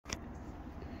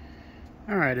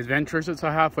Alright, adventurers, it's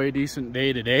a halfway decent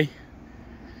day today.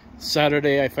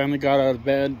 Saturday, I finally got out of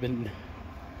bed, been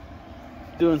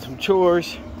doing some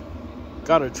chores,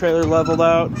 got our trailer leveled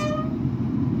out,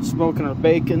 smoking our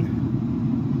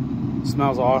bacon.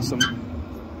 Smells awesome.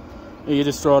 And you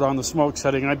just throw it on the smoke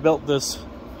setting. I built this,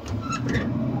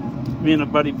 me and a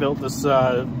buddy built this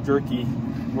jerky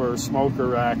or smoker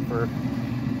rack for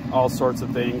all sorts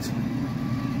of things.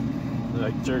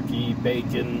 Like jerky,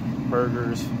 bacon,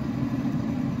 burgers,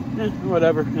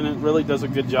 whatever, and it really does a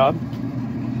good job.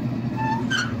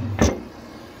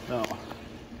 So,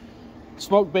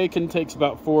 smoked bacon takes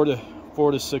about 4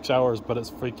 to 6 hours, but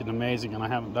it's freaking amazing, and I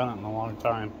haven't done it in a long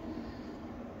time.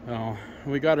 So,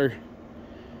 we got our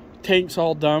tanks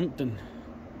all dumped and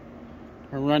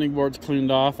our running boards cleaned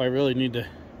off. I really need to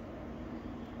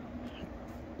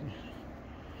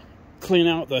clean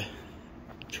out the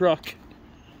truck.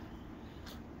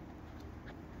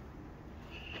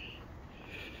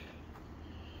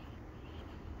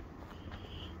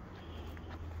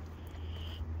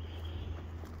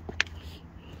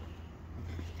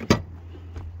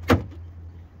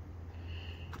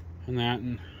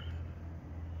 And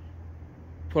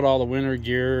put all the winter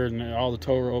gear and all the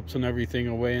tow ropes and everything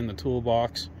away in the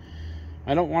toolbox.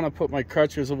 I don't want to put my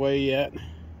crutches away yet,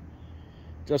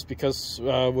 just because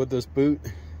with this boot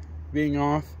being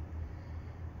off,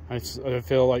 I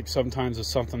feel like sometimes if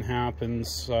something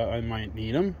happens, I might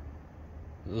need them.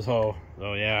 So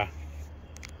yeah.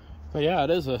 But yeah, it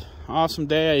is an awesome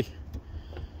day.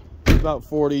 About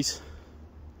 40s.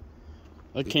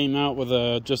 I came out with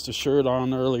just a shirt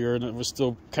on earlier, and it was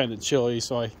still kind of chilly,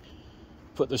 so I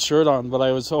put the shirt on. But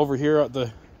I was over here at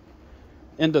the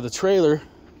end of the trailer,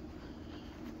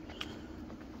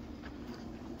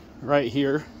 right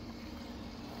here.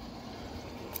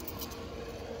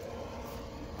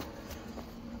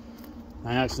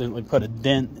 I accidentally put a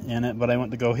dent in it, but I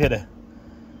went to go hit a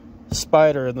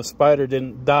spider, and the spider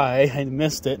didn't die. I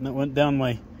missed it, and it went down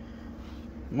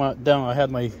I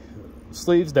had my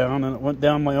sleeves down, and it went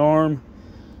down my arm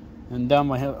and down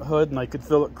my hood, and I could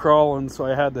feel it crawling, so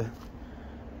I had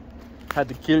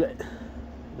to kill it.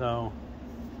 So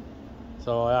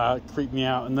it freaked me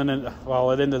out, and then it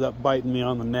ended up biting me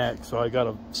on the neck, so I got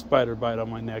a spider bite on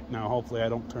my neck now. Hopefully I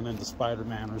don't turn into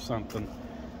Spider-Man or something.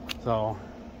 So,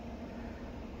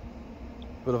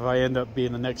 but if I end up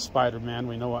being the next Spider-Man,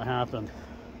 we know what happened.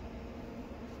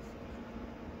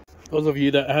 Those of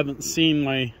you that haven't seen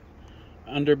my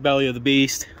underbelly of the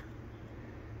beast,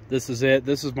 this is it.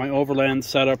 This is my overland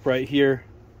setup right here,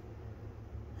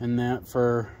 and that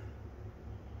for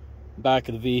back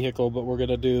of the vehicle. But we're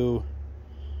gonna do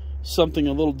something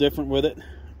a little different with it,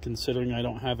 considering I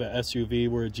don't have an SUV.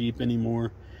 We're a Jeep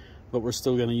anymore, but we're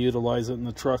still gonna utilize it in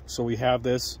the truck. So we have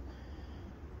this.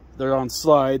 They're on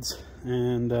slides,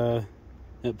 and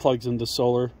it plugs into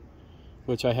solar,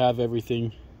 which I have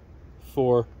everything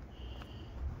for.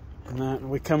 And then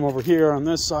we come over here on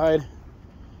this side.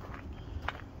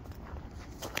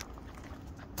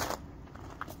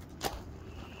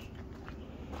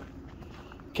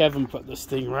 Kevin put this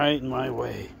thing right in my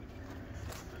way.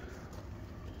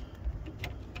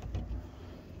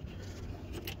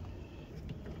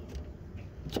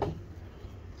 And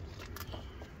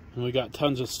we got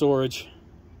tons of storage.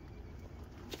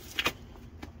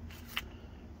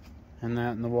 And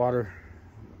that in the water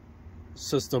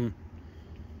system.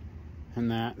 And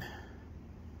that,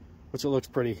 which it looks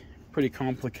pretty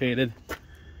complicated.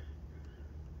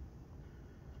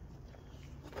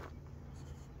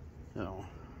 So,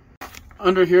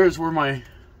 under here is where my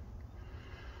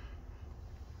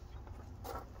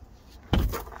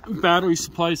battery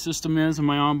supply system is, and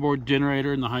my onboard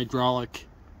generator and the hydraulic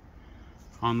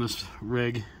on this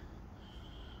rig.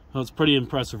 So it's a pretty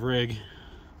impressive rig.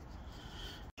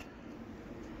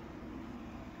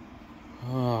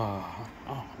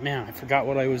 Oh man, I forgot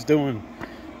what I was doing.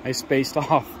 I spaced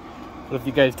off. But if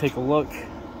you guys take a look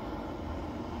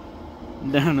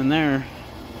down in there,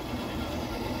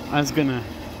 I was gonna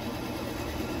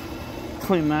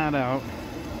clean that out,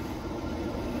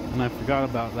 and I forgot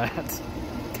about that.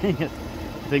 Dang it.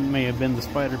 I think it may have been the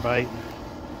spider bite.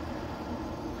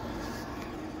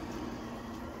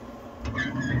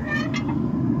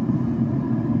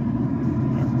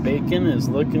 Our bacon is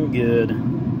looking good.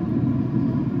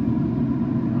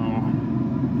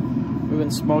 We've been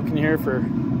smoking here for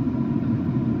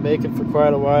bacon for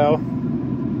quite a while.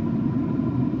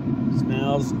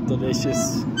 Smells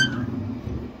delicious.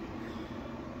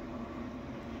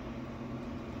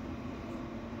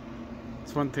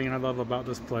 It's one thing I love about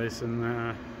this place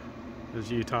in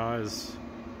Utah is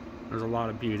there's a lot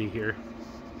of beauty here.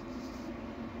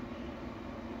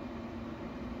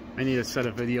 I need to set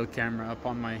a video camera up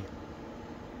on my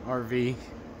RV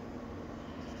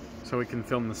so we can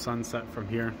film the sunset from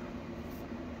here.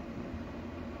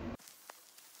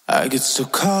 I get so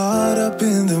caught up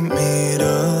in the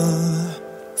middle,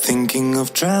 thinking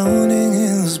of drowning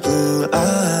in those blue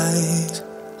eyes.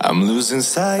 I'm losing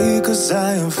sight 'cause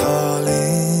I am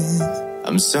falling.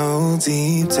 I'm so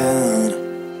deep down,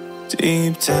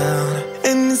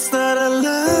 and it's not a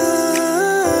lie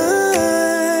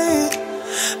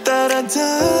that I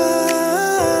die.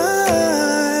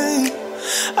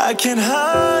 I can't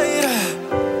hide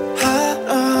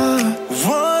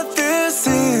what this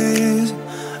is.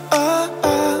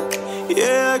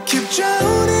 Yeah, I keep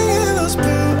drowning in those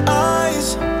blue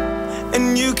eyes,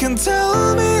 and you can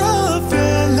tell me all of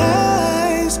your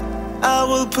lies. I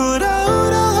will put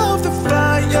out all of the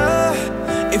fire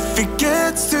if it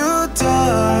gets too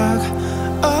dark.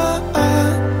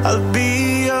 I'll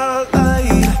be your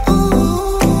light.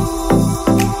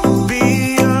 Be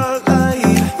your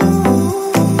light.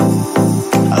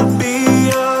 I'll be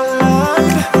your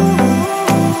light.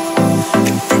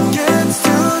 If it gets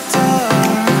too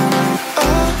dark,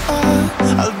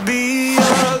 I'll be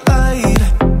your light.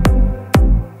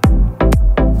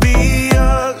 Be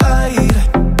your light.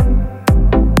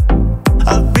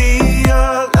 I'll be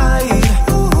your light.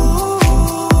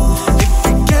 If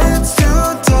it gets too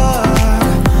dark,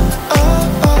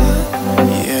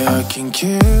 yeah, I can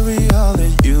carry all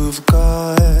that you've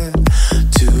got.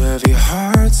 Two heavy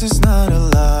hearts is not a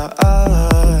lot.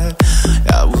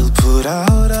 I will put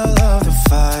out all of the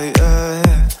fire.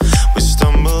 We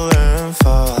stumble and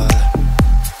fall,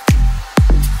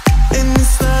 and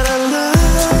it's not a lie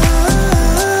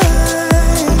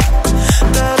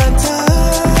that I die.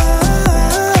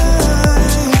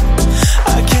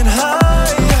 I can't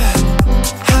hide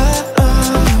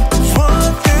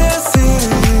what this is.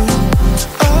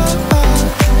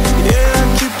 Yeah, I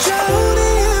keep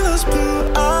drowning in those blue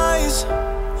eyes,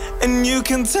 and you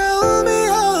can tell me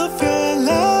all of your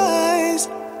lies.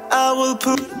 I will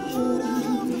put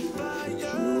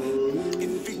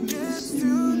if it gets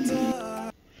too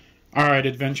dark. Alright,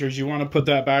 adventurers, you want to put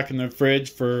that back in the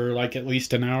fridge for like at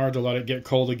least an hour to let it get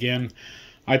cold again.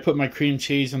 I put my cream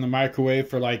cheese in the microwave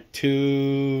for like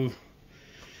two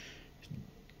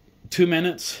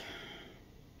minutes,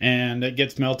 and it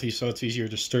gets melty, so it's easier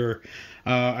to stir.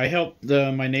 I helped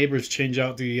my neighbors change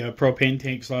out the propane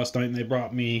tanks last night, and they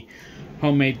brought me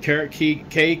homemade carrot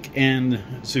cake and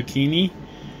zucchini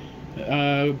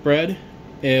bread.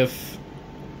 If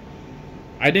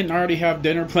I didn't already have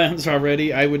dinner plans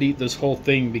already, I would eat this whole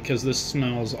thing because this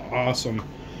smells awesome.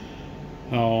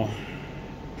 Oh,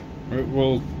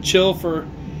 we'll chill for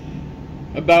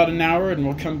about an hour, and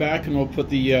we'll come back and we'll put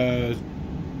the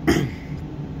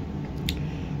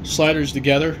sliders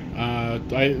together.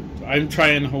 I'm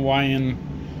trying Hawaiian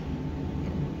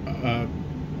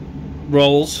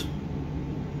rolls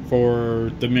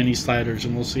for the mini sliders,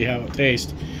 and we'll see how it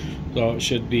tastes. So it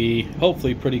should be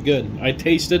hopefully pretty good. I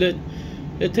tasted it.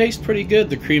 It tastes pretty good,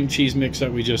 the cream cheese mix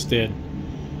that we just did.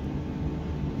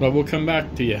 But we'll come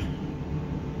back to you.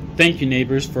 Thank you,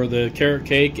 neighbors, for the carrot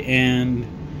cake and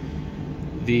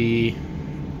the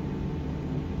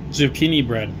zucchini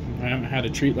bread. I haven't had a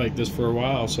treat like this for a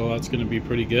while, so that's going to be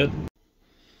pretty good.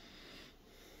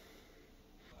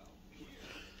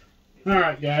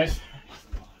 Alright, guys.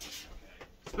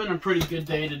 It's been a pretty good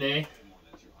day today.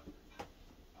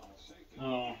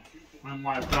 Oh, I'm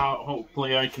wiped out.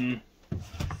 Hopefully I can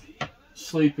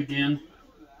sleep again.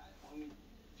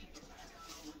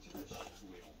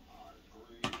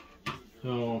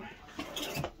 So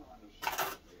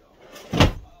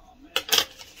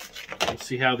we'll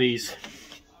see how these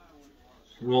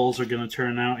rolls are going to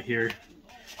turn out here.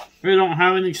 We don't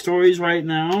have any stories right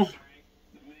now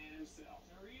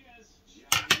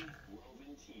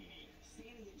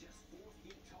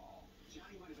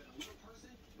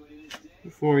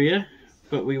for you,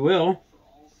 but we will.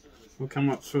 We'll come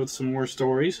up with some more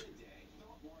stories.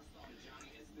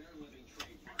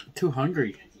 Too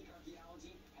hungry.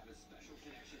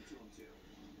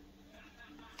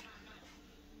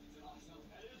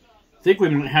 I think we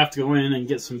might have to go in and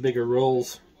get some bigger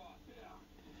rolls.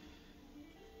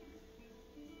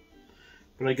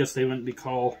 But I guess they wouldn't be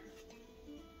called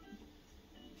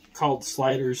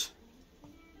sliders.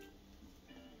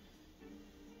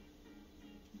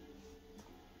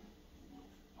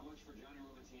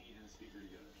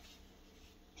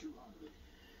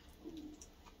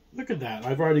 Look at that.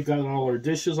 I've already got all our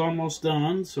dishes almost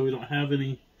done, so we don't have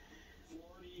any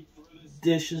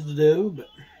dishes to do, but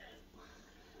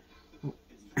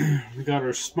we got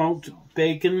our smoked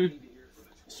bacon,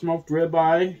 smoked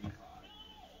ribeye,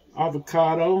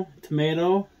 avocado,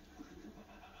 tomato,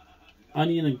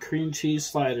 onion, and cream cheese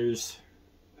sliders.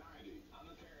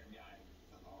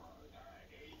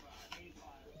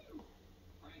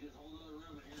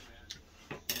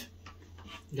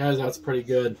 Guys, that's pretty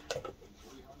good.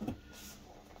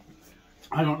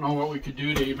 I don't know what we could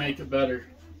do to make it better.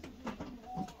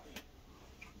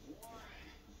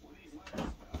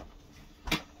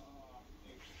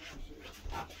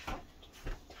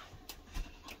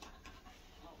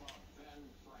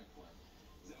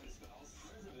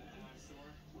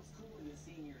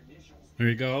 There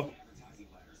you go.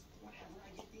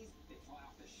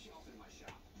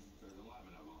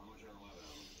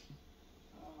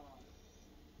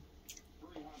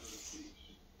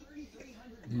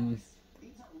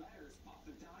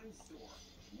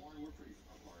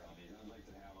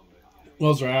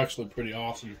 Those are actually pretty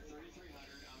awesome.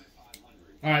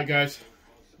 Alright guys,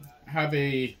 have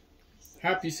a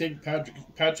happy St.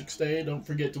 Patrick's Day. Don't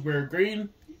forget to wear green.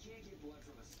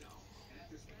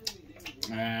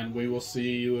 And we will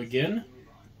see you again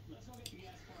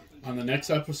on the next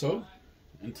episode.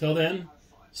 Until then,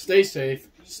 stay safe,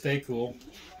 stay cool,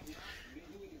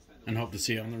 and hope to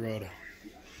see you on the road.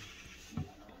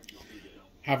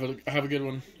 Have a good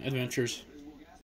one, adventures.